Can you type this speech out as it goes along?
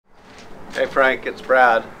Hey Frank, it's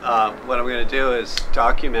Brad. What I'm going to do is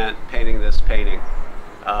document painting this painting.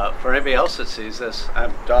 For anybody else that sees this,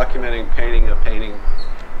 I'm documenting painting a painting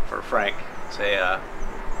for Frank. It's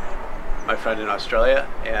my friend in Australia,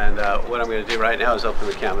 and what I'm going to do right now is open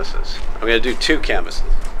the canvases. I'm going to do 2 canvases.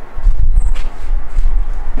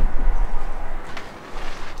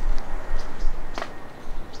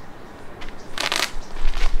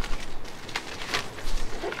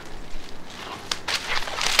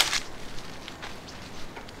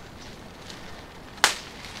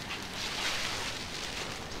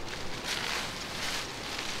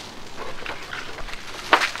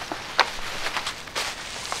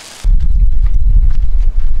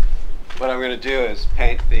 What I'm going to do is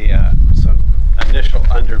paint the some initial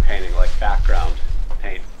underpainting, like background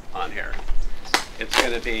paint on here. It's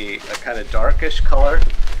going to be a kind of darkish color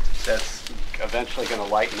that's eventually going to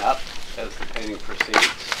lighten up as the painting proceeds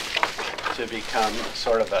to become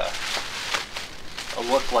sort of a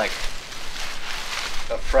look like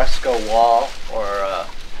a fresco wall or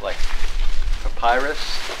like papyrus,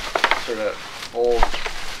 sort of old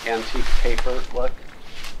antique paper look.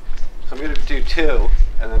 So I'm going to do 2.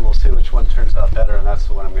 And then we'll see which one turns out better, and that's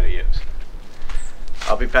the one I'm going to use.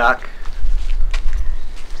 I'll be back.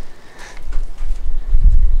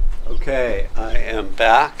 Okay, I am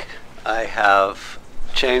back. I have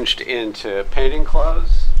changed into painting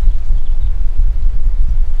clothes.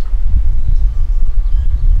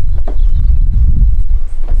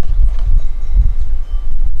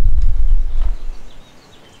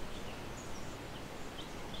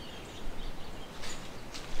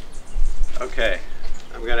 Okay.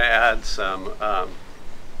 I'm going to add some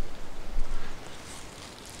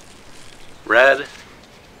red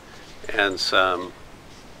and some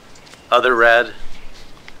other red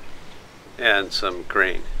and some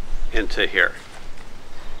green into here.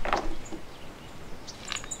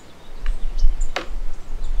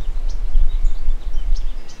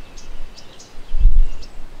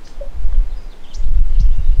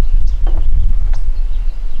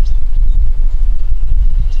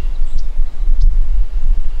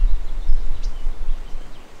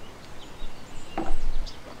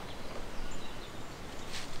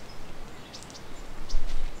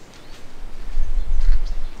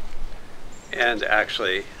 And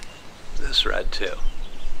actually this red too.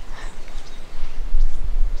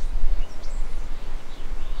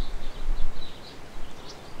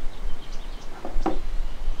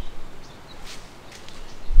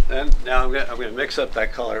 Now I'm going to mix up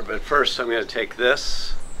that color, but first I'm going to take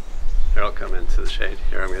this. Here, I'll come into the shade.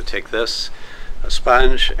 Here I'm going to take this, a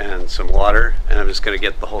sponge and some water, and I'm just going to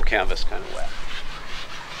get the whole canvas kind of wet.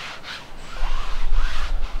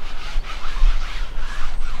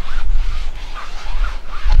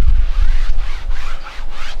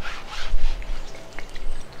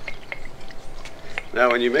 Now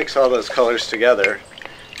when you mix all those colors together,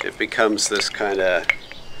 it becomes this kind of,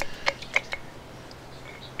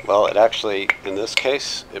 well, it actually, in this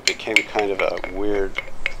case, it became kind of a weird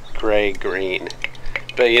gray-green.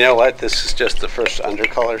 But you know what? This is just the first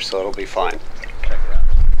undercolor, so it'll be fine. Check it out.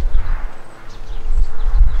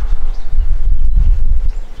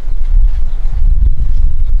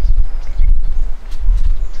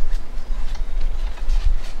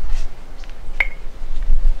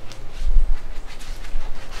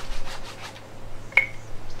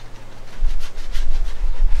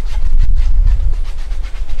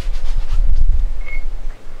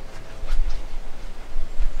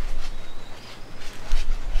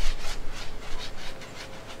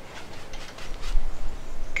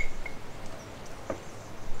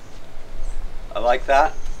 I like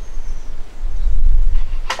that.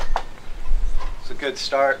 It's a good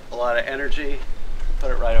start, a lot of energy.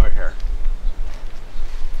 Put it right over here.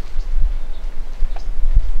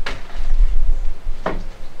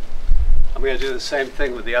 I'm going to do the same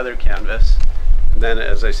thing with the other canvas, and then,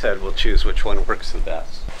 as I said, we'll choose which one works the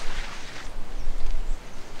best.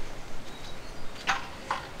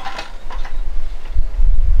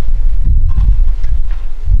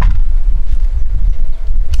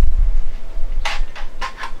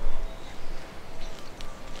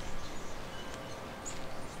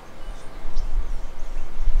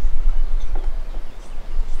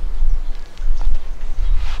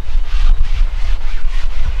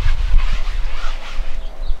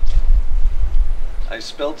 I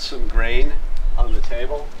spilled some grain on the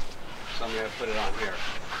table, so I'm going to put it on here.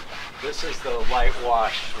 This is the white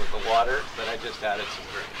wash with the water, but I just added some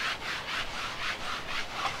grain.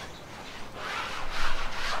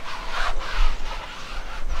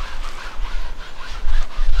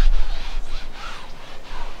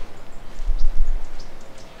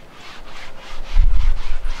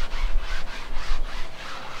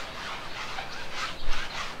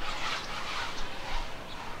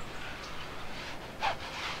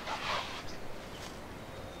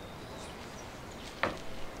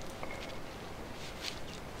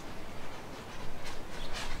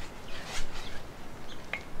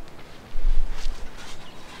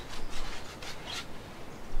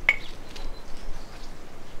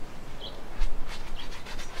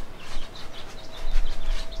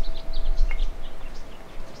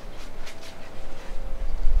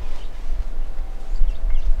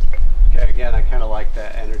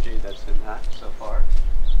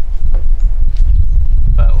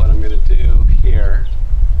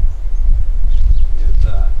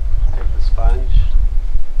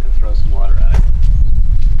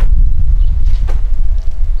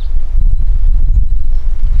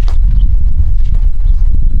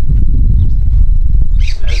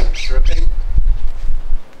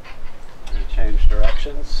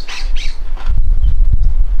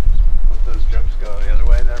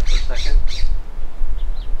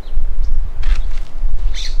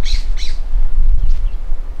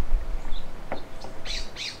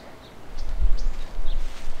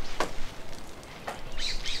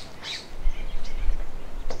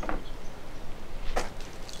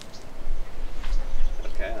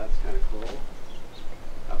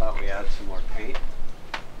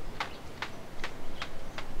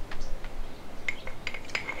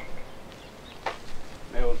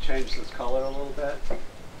 change this color a little bit.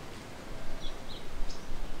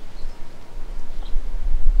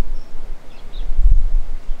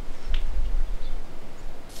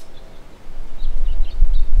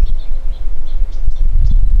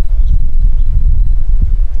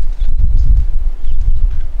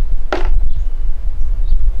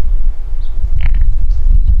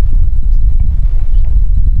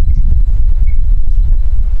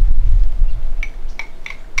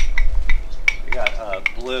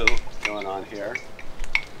 Blue going on here.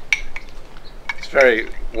 It's very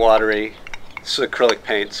watery. This is acrylic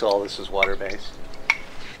paint, so all this is water-based.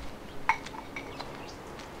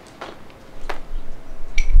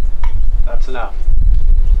 That's enough.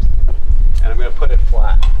 And I'm going to put it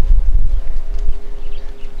flat,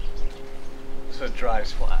 so it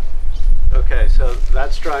dries flat. Okay, so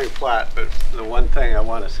that's drying flat, but the one thing I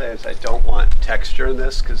want to say is I don't want texture in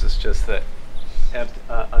this because it's just the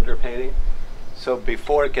underpainting. So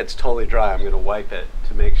before it gets totally dry, I'm going to wipe it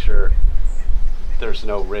to make sure there's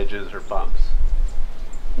no ridges or bumps.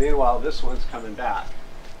 Meanwhile, this one's coming back.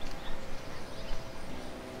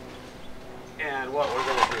 And what we're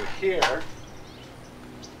going to do here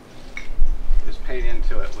is paint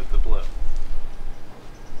into it with the blue.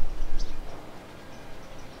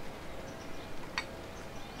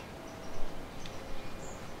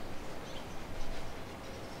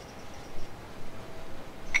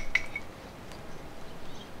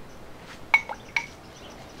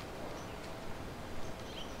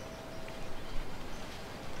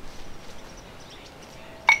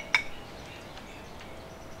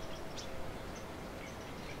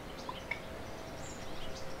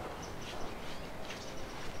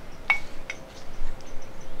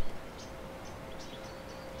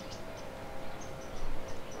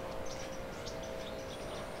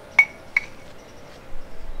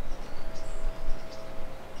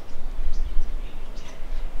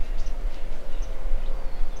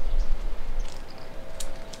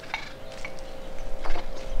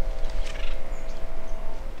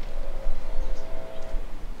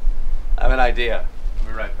 I have an idea. I'll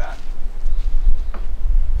be right back.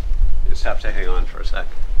 You just have to hang on for a sec.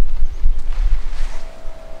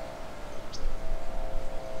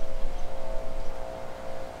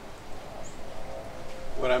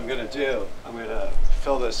 What I'm going to do, I'm going to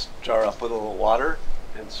fill this jar up with a little water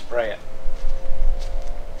and spray it.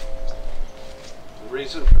 The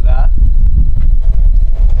reason for that,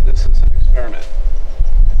 this is an experiment.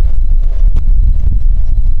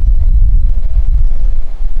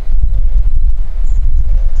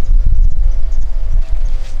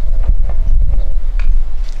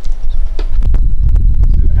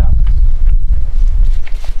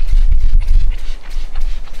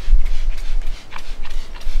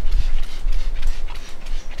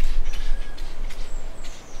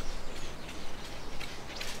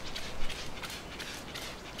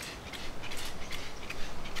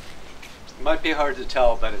 It might be hard to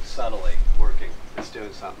tell, but it's subtly working. It's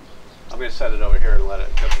doing something. I'm going to set it over here and let it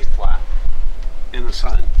cook me flat in the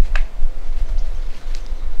sun.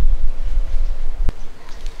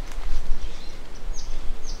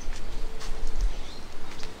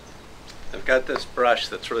 I've got this brush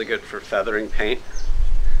that's really good for feathering paint.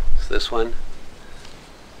 It's this one.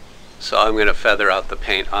 So I'm going to feather out the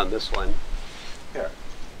paint on this one here.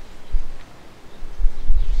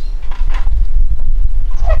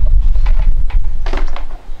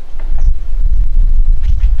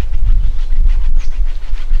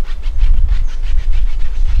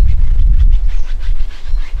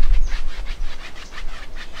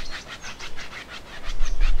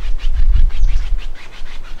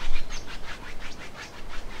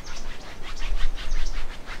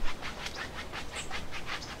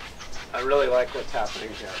 I really like what's happening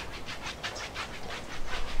here.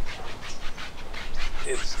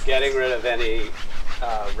 It's getting rid of any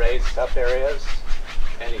raised up areas,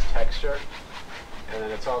 any texture, and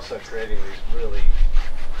then it's also creating these really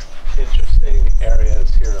interesting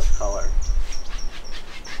areas here of color.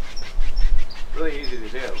 Really easy to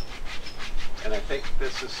do. And I think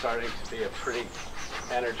this is starting to be a pretty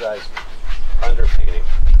energized underpainting.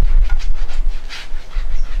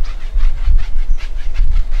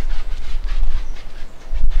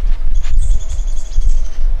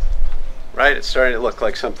 Right, it's starting to look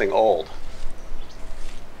like something old.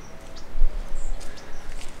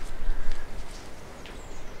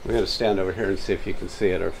 I'm going to stand over here and see if you can see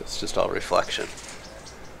it or if it's just all reflection.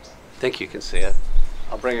 I think you can see it.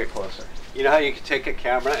 I'll bring it closer. You know how you can take a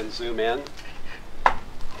camera and zoom in?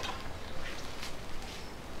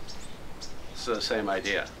 It's the same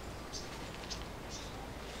idea.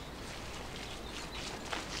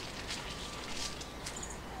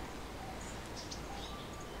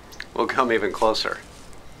 we'll come even closer.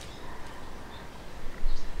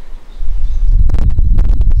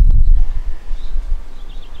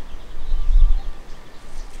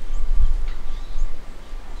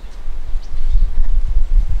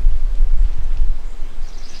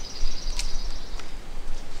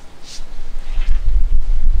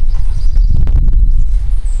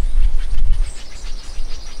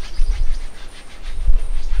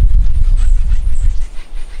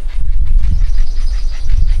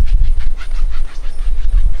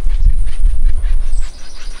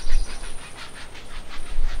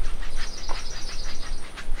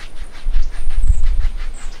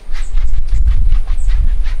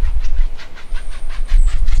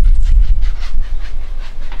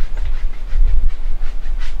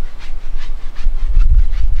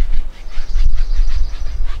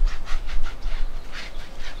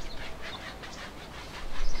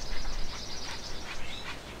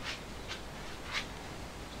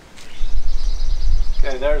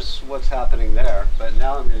 Okay, there's what's happening there, but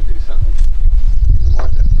now I'm going to do something even more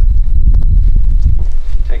different.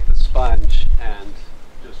 Take the sponge and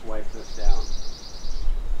just wipe this down.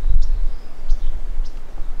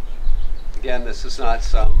 Again, this is not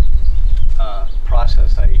some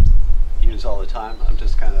process I use all the time. I'm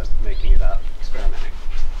just kind of making it up, experimenting.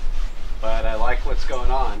 But I like what's going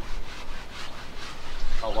on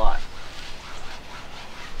a lot.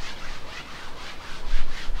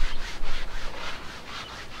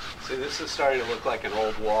 See, this is starting to look like an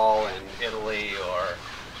old wall in Italy or,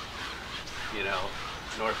 you know,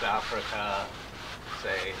 North Africa,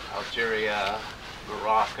 say Algeria,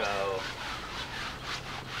 Morocco,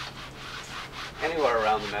 anywhere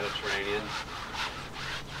around the Mediterranean.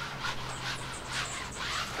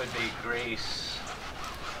 Could be Greece,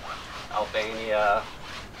 Albania,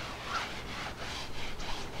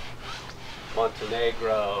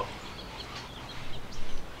 Montenegro,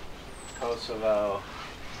 Kosovo,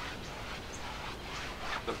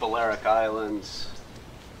 the Balearic Islands,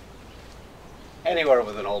 anywhere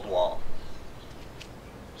with an old wall.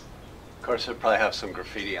 Of course, it'd probably have some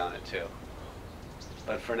graffiti on it too.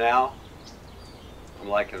 But for now, I'm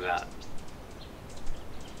liking that.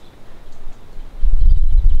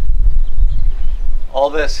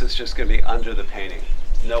 All this is just going to be under the painting.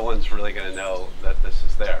 No one's really going to know that this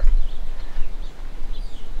is there.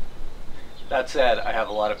 That said, I have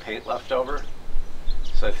a lot of paint left over.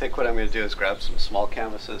 So I think what I'm going to do is grab some small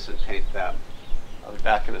canvases and paint them. I'll be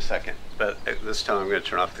back in a second, but this time I'm going to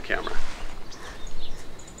turn off the camera.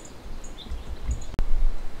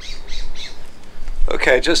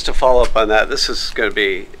 Okay, just to follow up on that, this is going to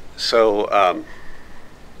be, so I'm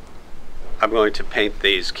going to paint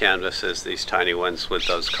these canvases, these tiny ones, with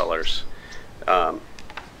those colors.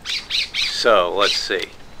 So let's see.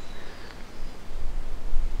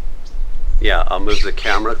 Yeah, I'll move the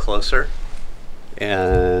camera closer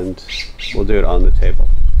and we'll do it on the table.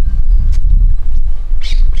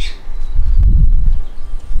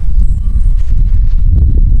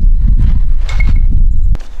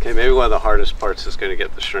 Okay, maybe one of the hardest parts is going to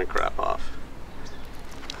get the shrink wrap off.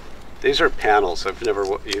 These are panels. I've never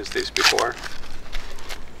used these before.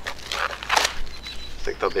 I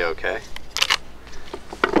think they'll be okay.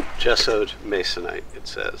 Gessoed masonite, it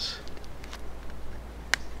says.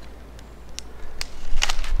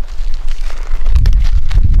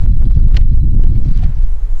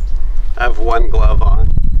 I have one glove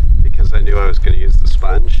on because I knew I was going to use the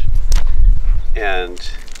sponge, and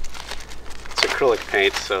it's acrylic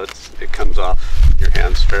paint, so it comes off your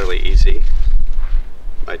hands fairly easy.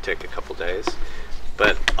 Might take a couple days,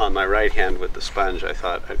 but on my right hand with the sponge I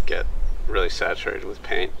thought I'd get really saturated with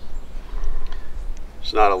paint.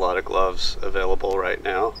 There's not a lot of gloves available right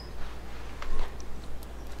now.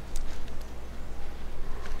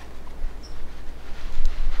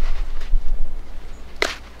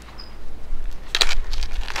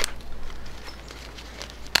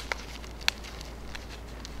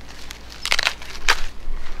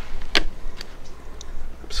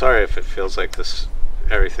 Sorry if it feels like this,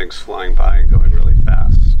 everything's flying by and going really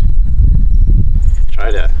fast. Try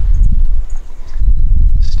to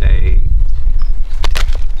stay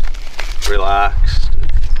relaxed,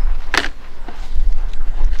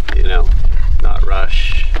 you know, not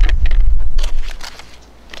rush.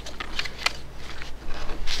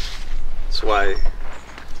 That's why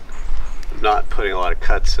I'm not putting a lot of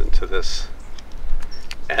cuts into this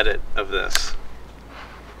edit of this.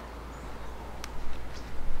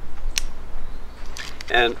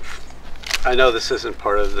 And I know this isn't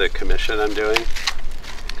part of the commission I'm doing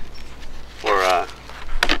for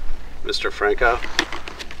Mr. Franco,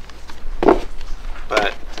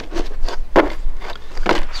 but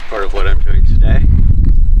it's part of what I'm doing today.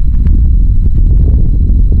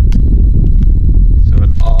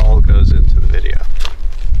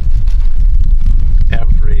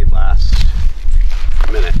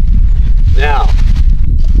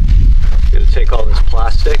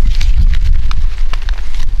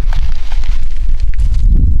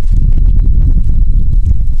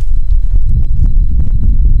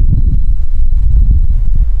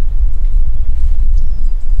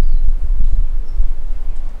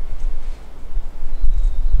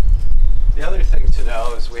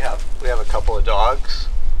 we have a couple of dogs,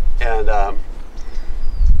 and I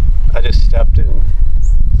just stepped in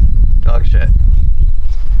dog shit.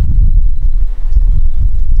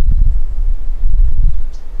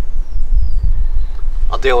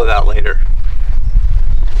 I'll deal with that later.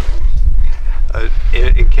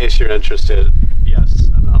 In case you're interested, yes,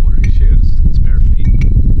 I'm not wearing shoes. It's bare feet.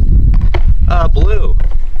 Blue.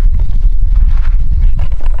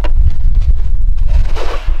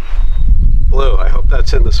 Blue, I hope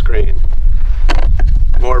that's in the screen.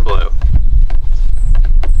 More blue.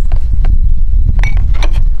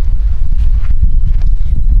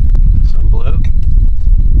 Some blue.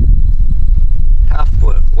 Half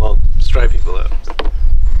blue, well, stripy blue.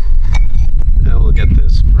 And we'll get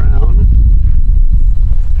this brown.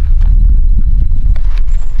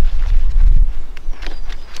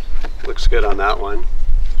 Looks good on that one.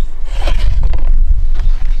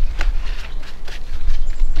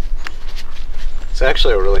 It's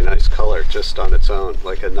actually a really nice color just on its own,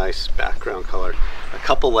 like a nice background color. A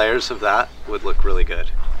couple layers of that would look really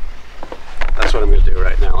good. That's what I'm going to do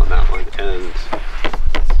right now on that one. And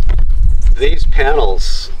these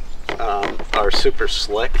panels are super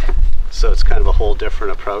slick, so it's kind of a whole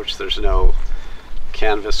different approach. There's no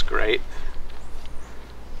canvas grate.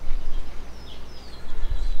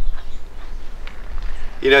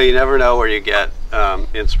 You know, you never know where you get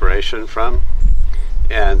inspiration from.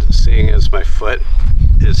 And seeing as my foot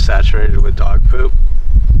is saturated with dog poop,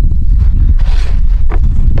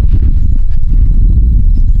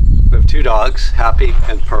 we have two dogs, Happy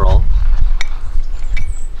and Pearl.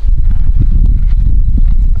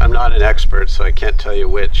 I'm not an expert, so I can't tell you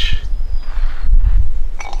which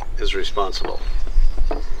is responsible.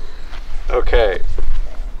 Okay.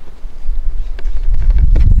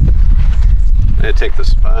 I'm going to take the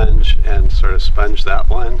sponge and sort of sponge that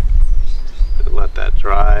one. And let that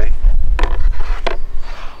dry.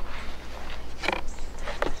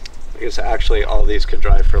 I guess actually all these could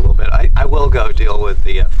dry for a little bit. I will go deal with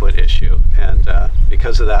the foot issue, and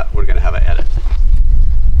because of that we're going to have an edit.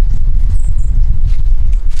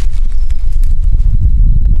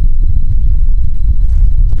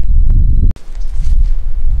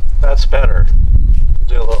 That's better.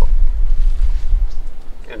 Do a little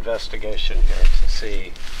investigation here to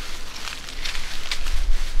see.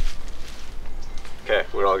 Okay,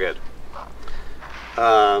 we're all good.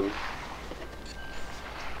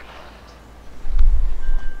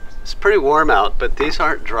 It's pretty warm out, but these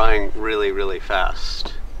aren't drying really, really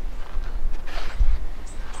fast.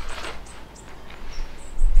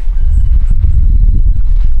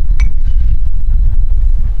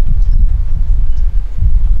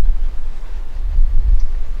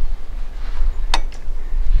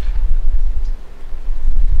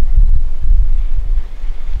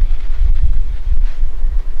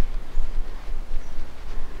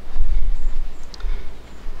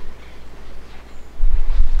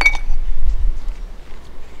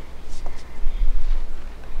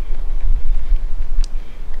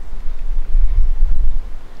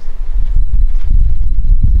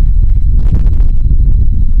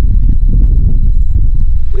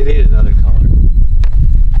 We need another color.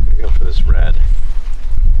 I'm gonna go for this red.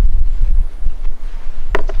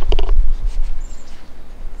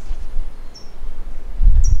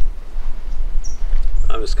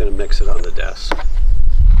 I'm just gonna mix it on the desk.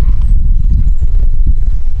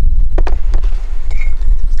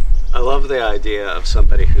 I love the idea of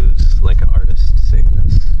somebody who's like an artist seeing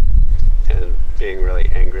this and being really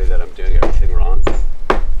angry that I'm doing everything wrong.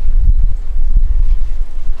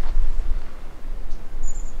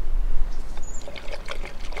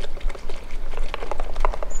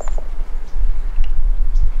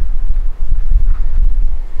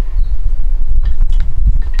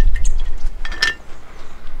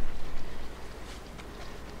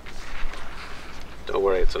 Don't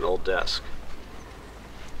worry, it's an old desk.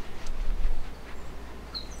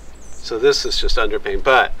 So this is just underpaint,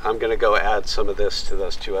 but I'm going to go add some of this to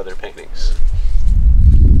those two other paintings.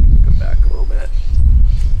 Go back a little bit.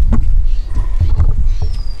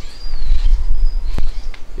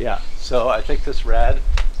 Yeah, so I think this red,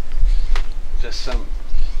 just some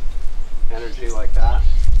energy like that,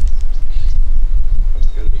 it's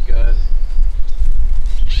going to be good.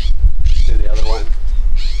 Do the other one.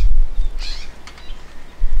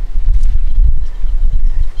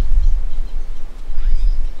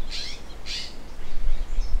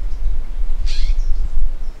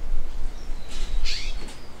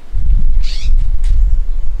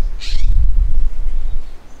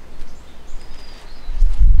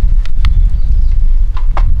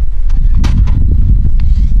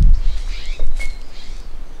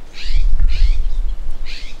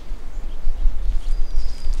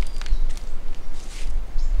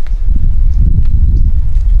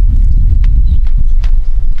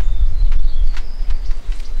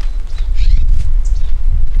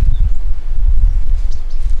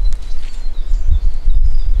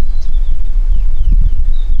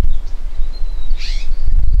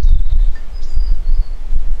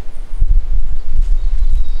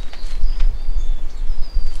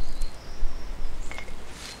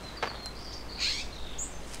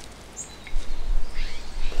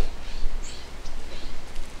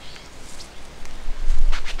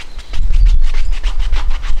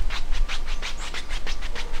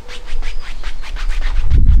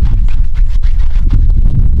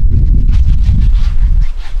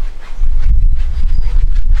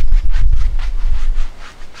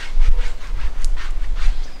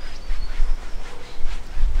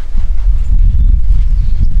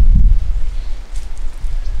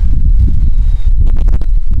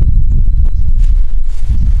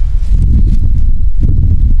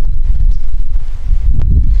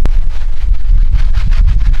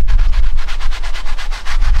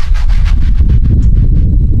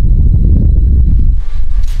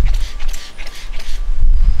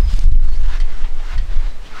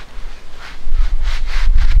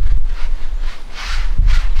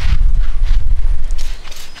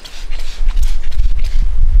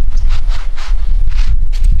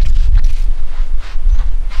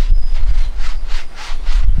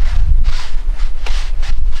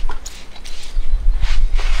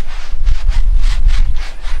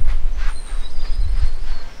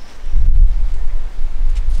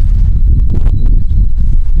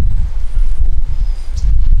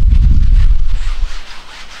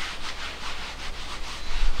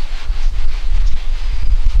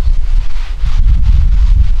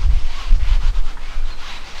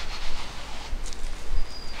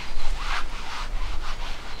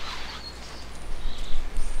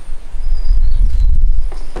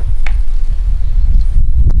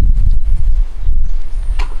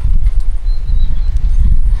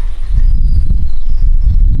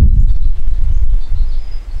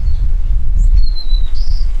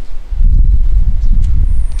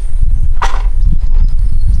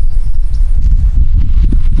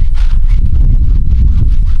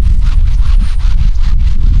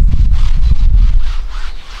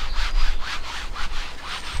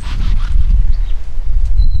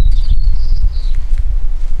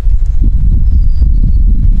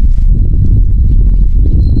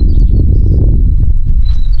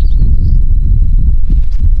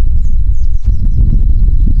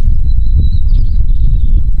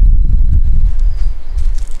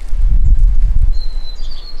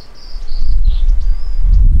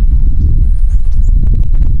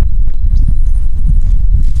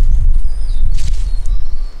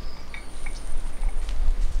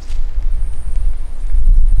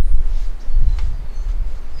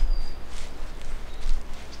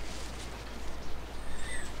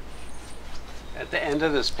 end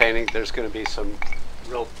of this painting, there's going to be some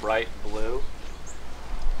real bright blue.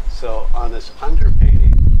 So on this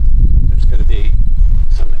underpainting, there's going to be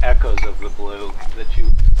some echoes of the blue that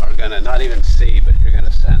you are going to not even see, but you're going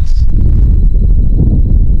to sense.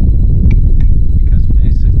 Because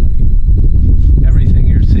basically, everything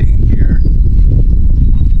you're seeing here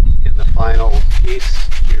in the final piece,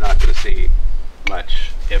 you're not going to see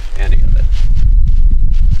much, if any of it.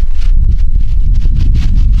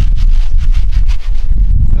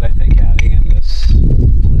 But I think adding in this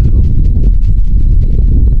blue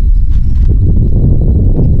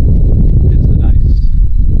is a nice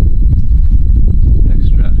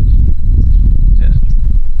extra bit.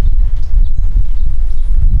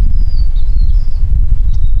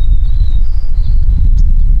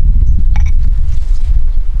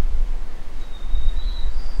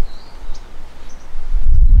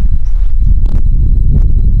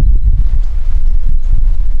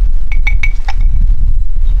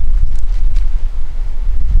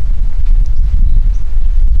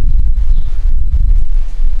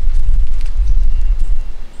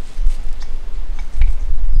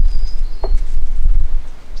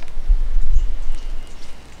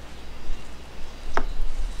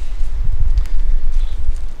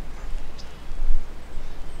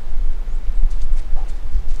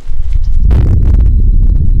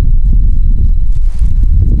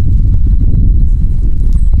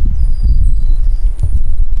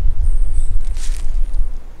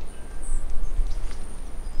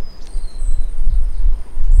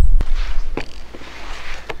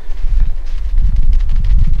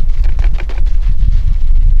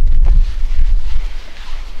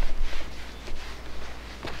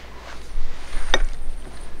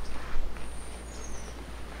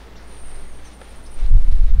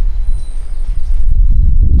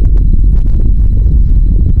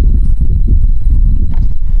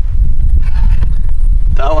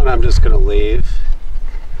 I'm just going to leave.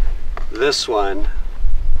 This one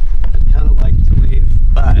I'd kind of like to leave,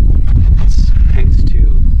 but it's paint's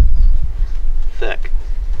too thick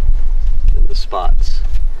in the spots.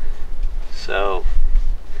 So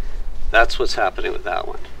that's what's happening with that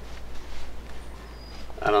one.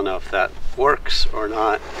 I don't know if that works or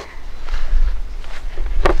not.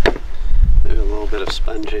 Maybe a little bit of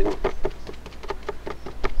sponging.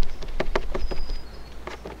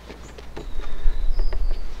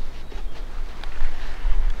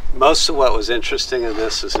 Most of what was interesting in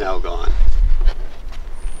this is now gone.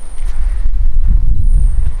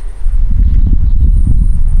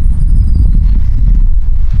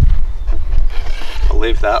 I'll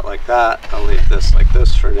leave that like that. I'll leave this like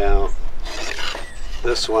this for now.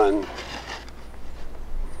 This one.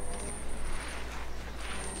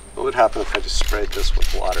 What would happen if I just sprayed this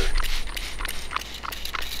with water?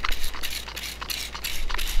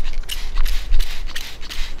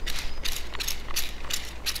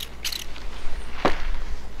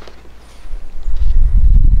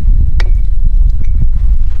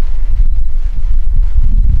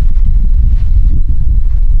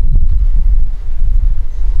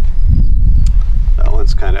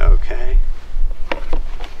 Kind of okay.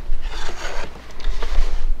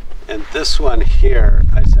 And this one here,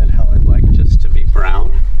 I said how I'd like just to be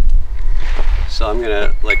brown. So I'm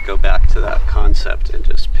gonna like go back to that concept and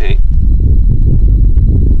just paint.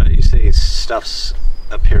 But you see stuff's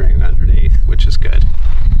appearing underneath, which is good.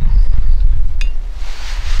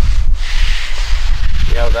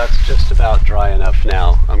 Yeah, that's just about dry enough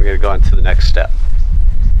now. I'm gonna go on to the next step.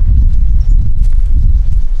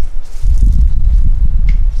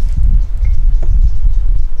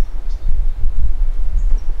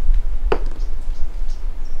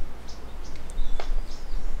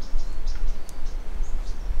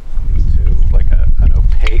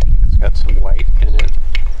 Got some white in it.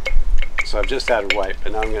 So I've just added white,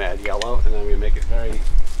 but now I'm going to add yellow, and then I'm going to make it very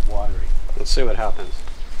watery. Let's see what happens.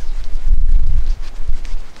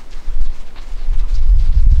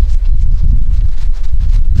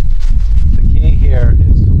 The key here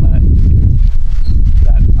is to let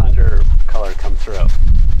that under color come through.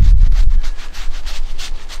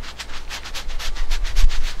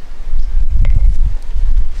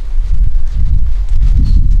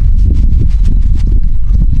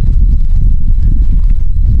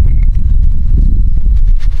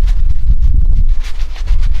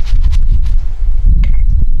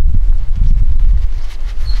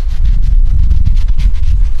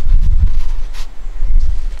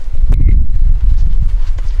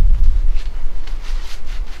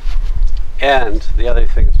 And the other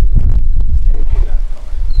thing is we want to changing that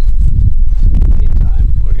color. So in the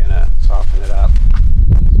meantime, we're going to soften it up.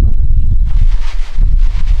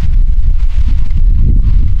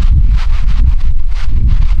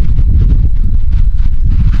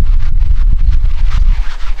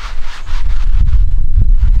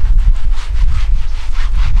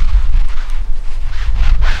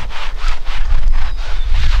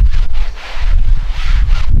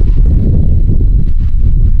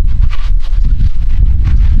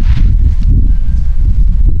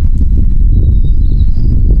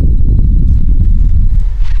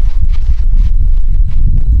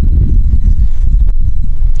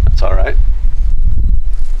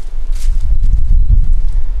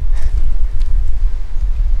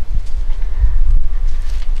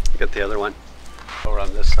 put the other one over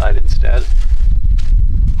on this side instead.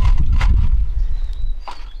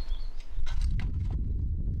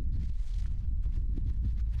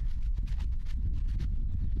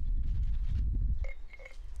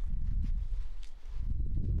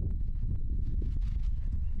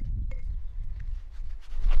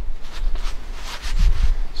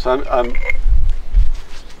 So I'm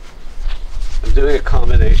doing a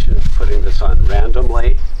combination of putting this on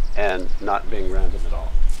randomly and not being random at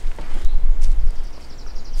all.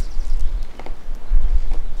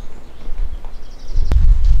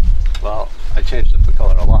 Well, I changed up the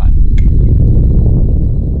color a lot.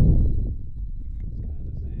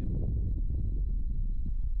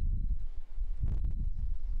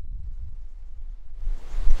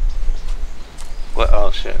 What? Oh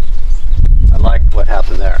shit. I like what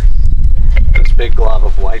happened there. This big glob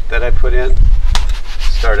of white that I put in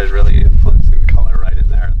started really influencing the color right in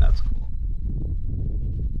there, and that's cool.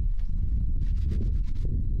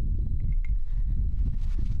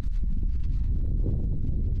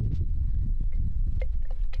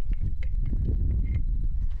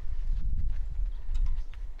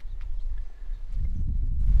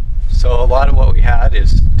 So a lot of what we had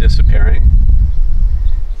is disappearing,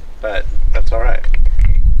 but that's all right.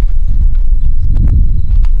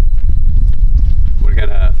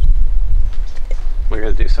 We're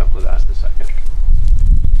gonna do something with that in a second.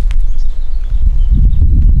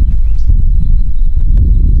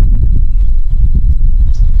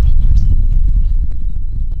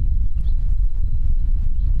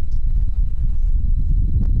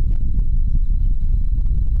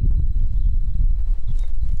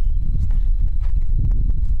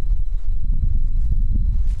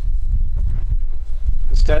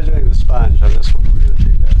 Instead of doing the sponge on this one, we're gonna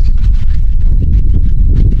do this.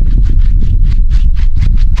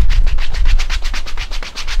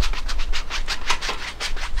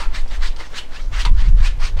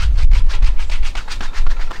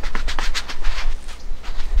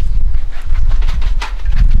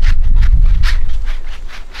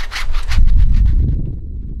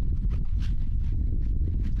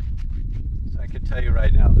 Tell you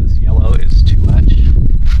right now, this yellow is too much,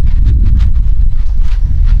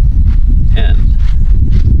 and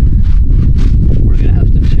we're gonna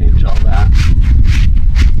have to change all that.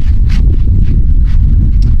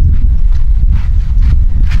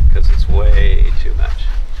 Because it's way too much.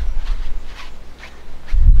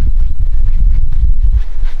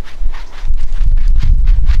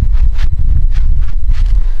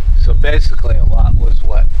 So basically a lot was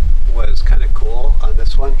what was kind of cool on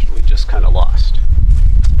this one, we just kind of lost.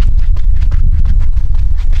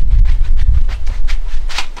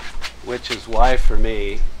 Which is why for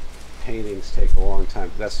me, paintings take a long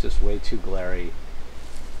time. That's just way too glary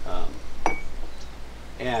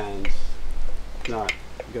and not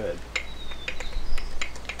good.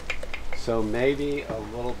 So maybe a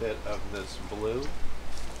little bit of this blue would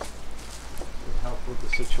help with the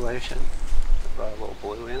situation. I brought a little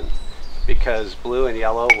blue in, because blue and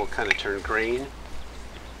yellow will kind of turn green.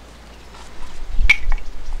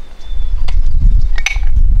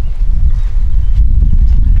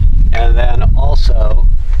 And then also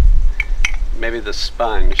maybe the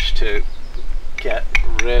sponge to get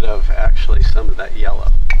rid of actually some of that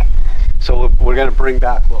yellow. So we're going to bring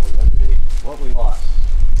back what we lost.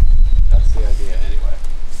 That's the idea anyway.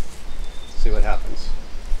 See what happens.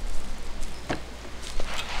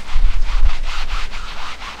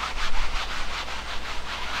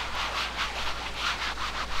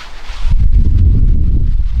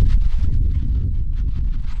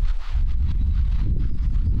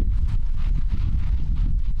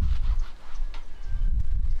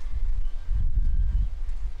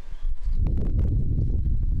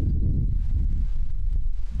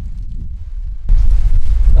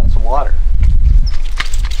 Water.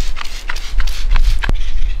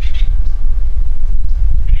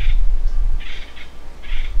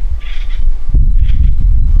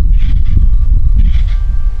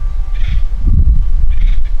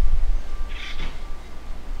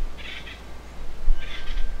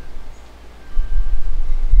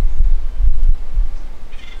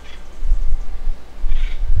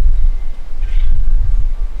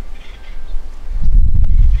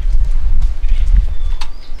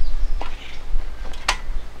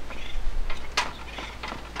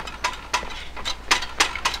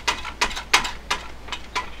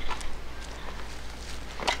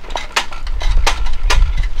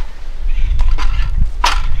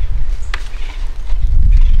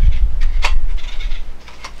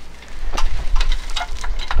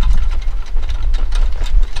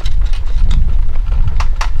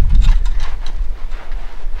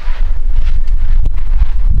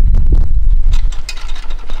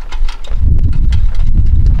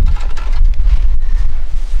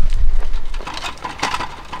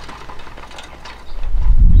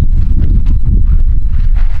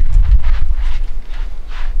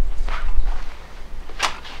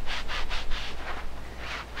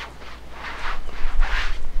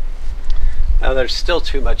 there's still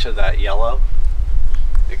too much of that yellow.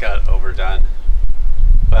 It got overdone.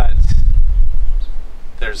 But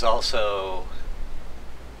there's also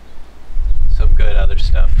some good other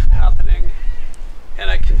stuff happening. And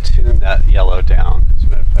I can tune that yellow down. As a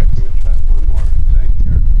matter of fact, I'm going to try one more thing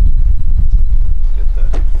here. Get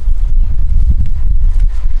the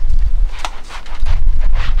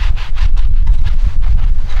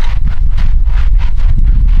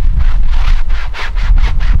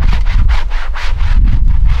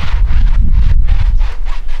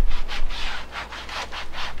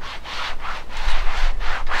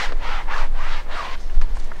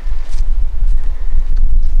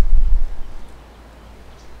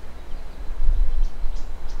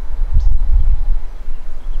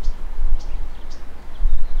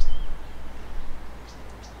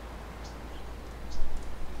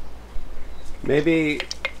maybe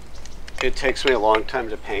it takes me a long time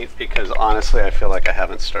to paint because honestly I feel like I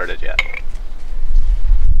haven't started yet.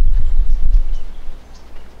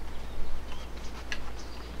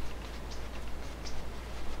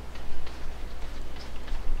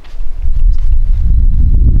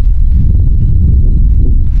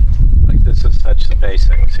 Like this is such the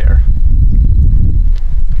basics here.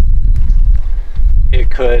 It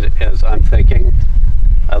could, as I'm thinking,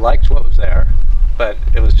 I liked what was there, but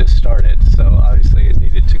it was just started, so obviously it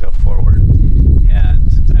needed to go forward.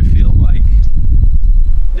 And I feel like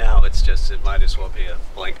now it's just, it might as well be a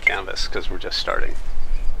blank canvas because we're just starting.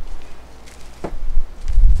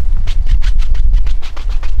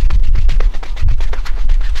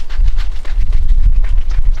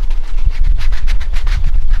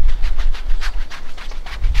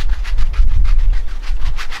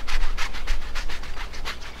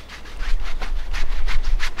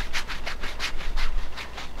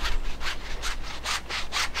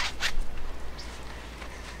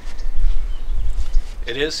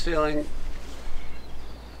 It is feeling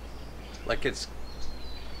like it's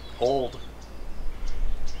old.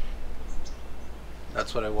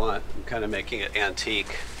 That's what I want. I'm kind of making it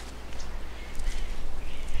antique.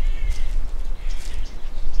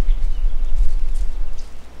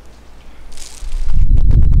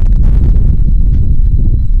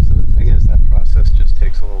 So the thing is, that process just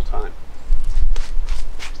takes a little time.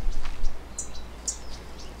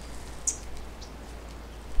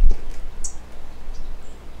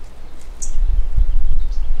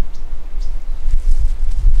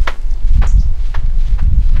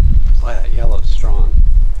 Boy, that yellow's strong.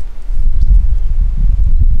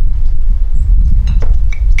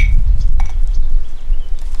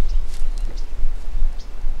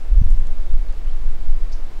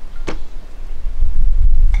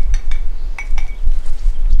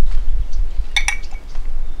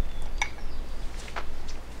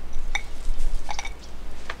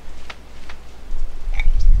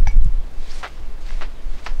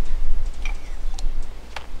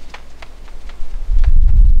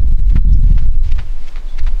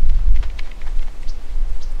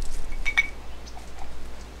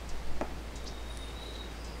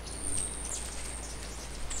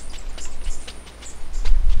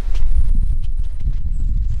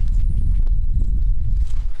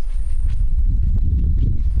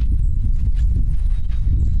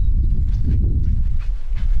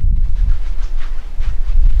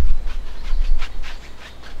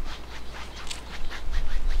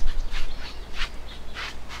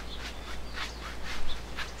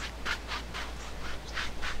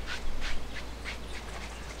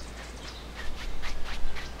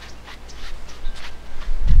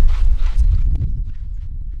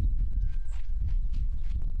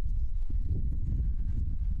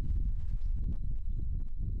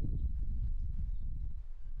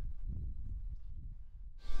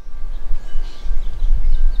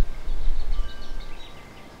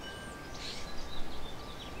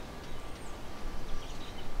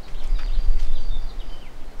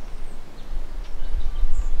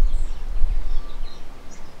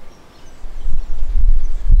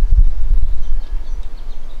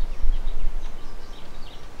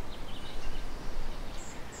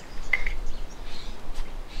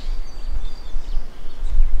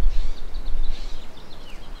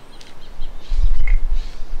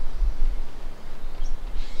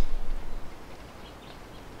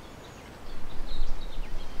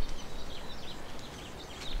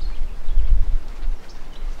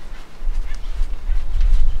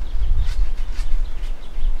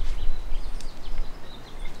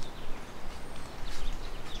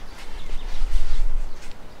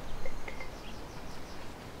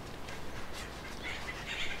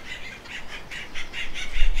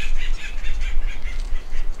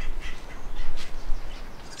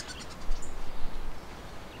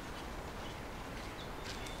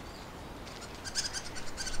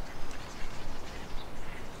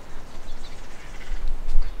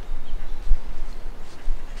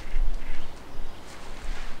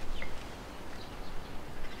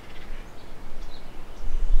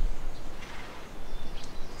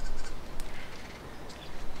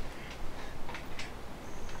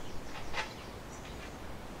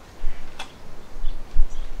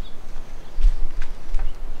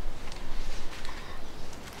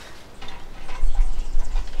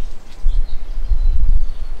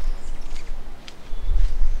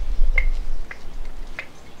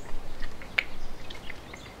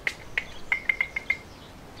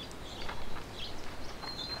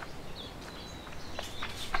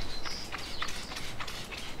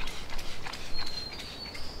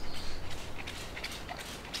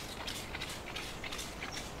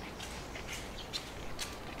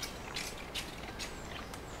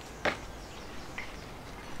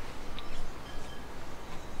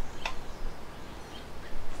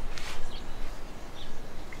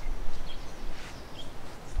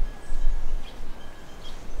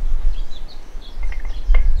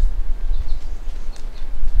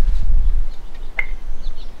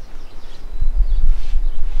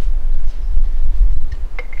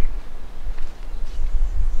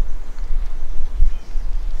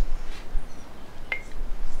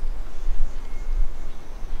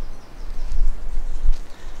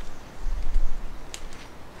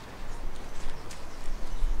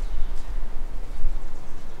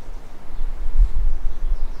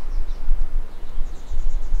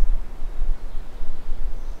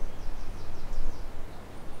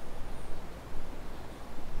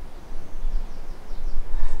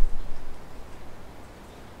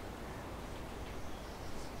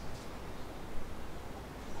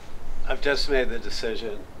 I've just made the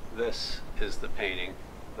decision. This is the painting,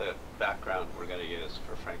 the background we're going to use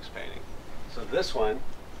for Frank's painting. So this one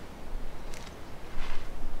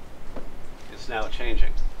is now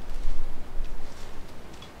changing.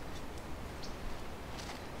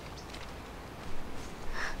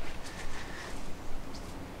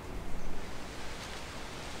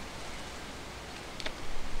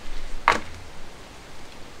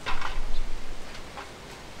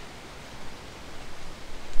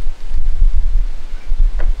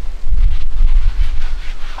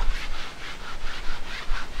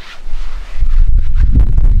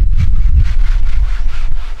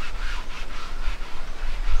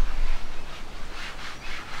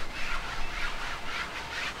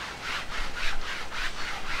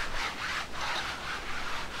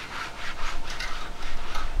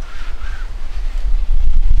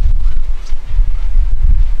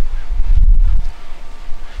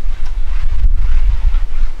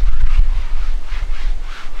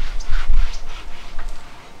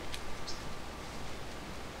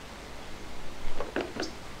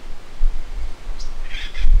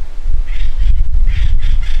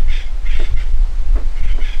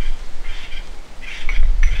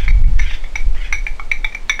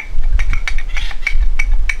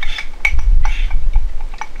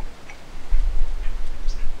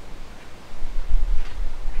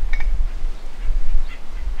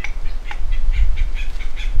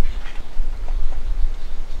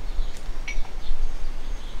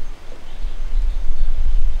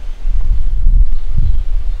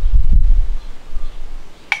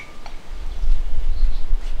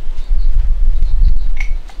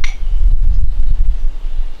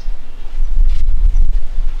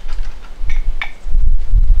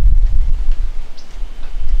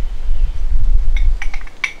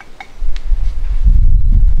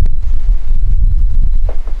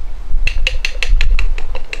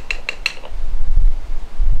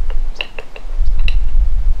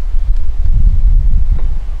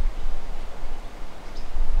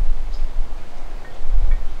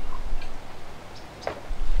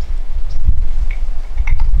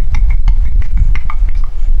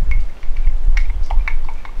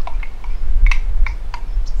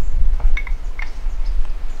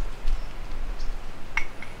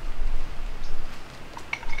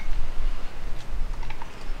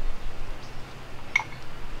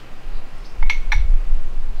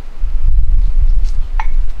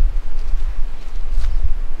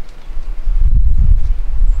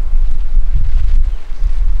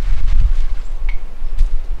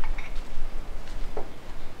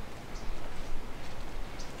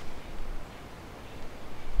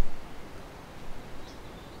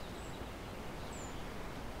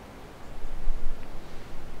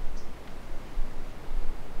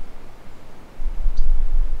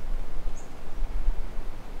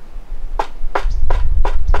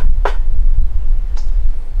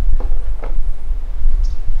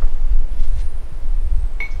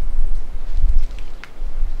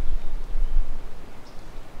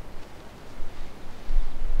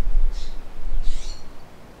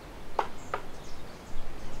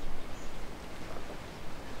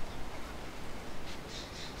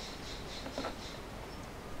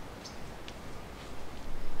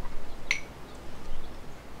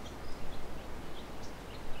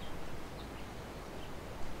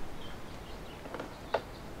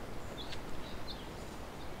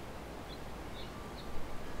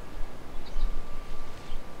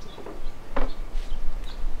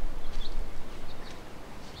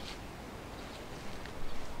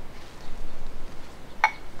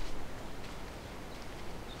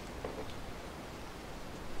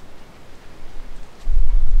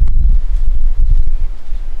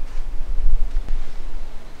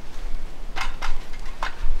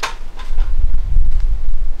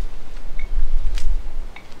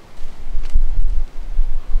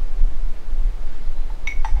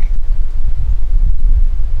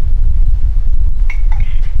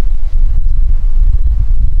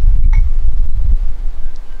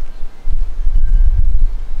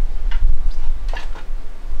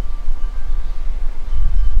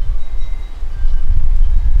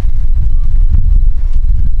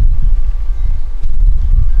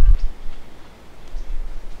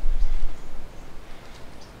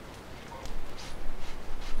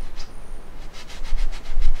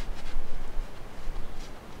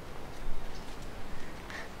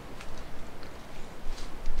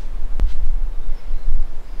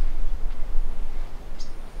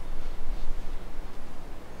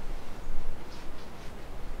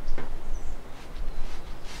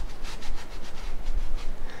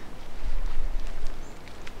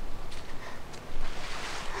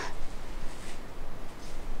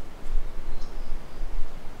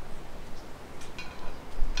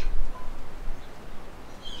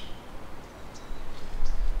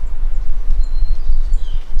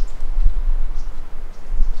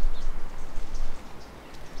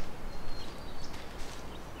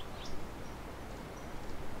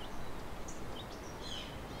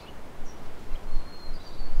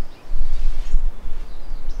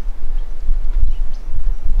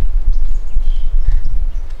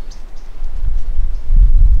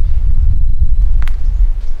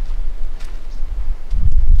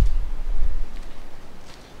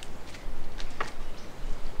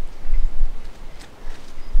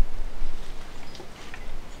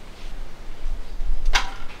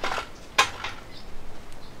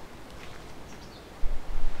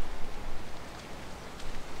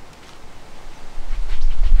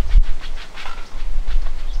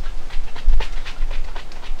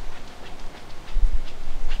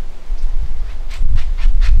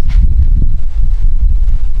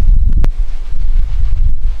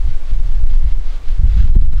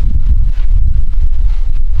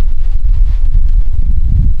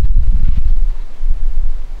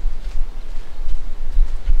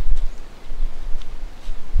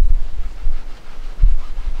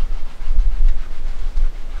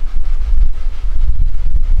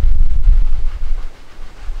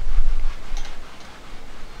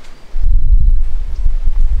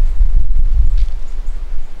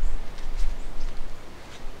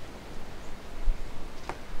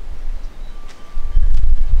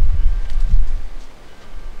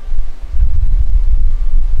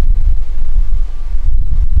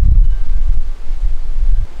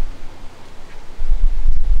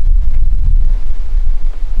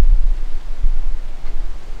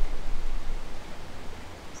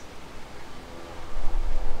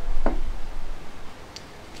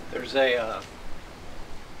 There's a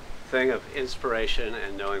thing of inspiration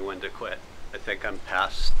and knowing when to quit. I think I'm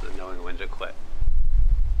past the knowing when to quit.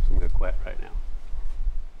 So I'm going to quit right now.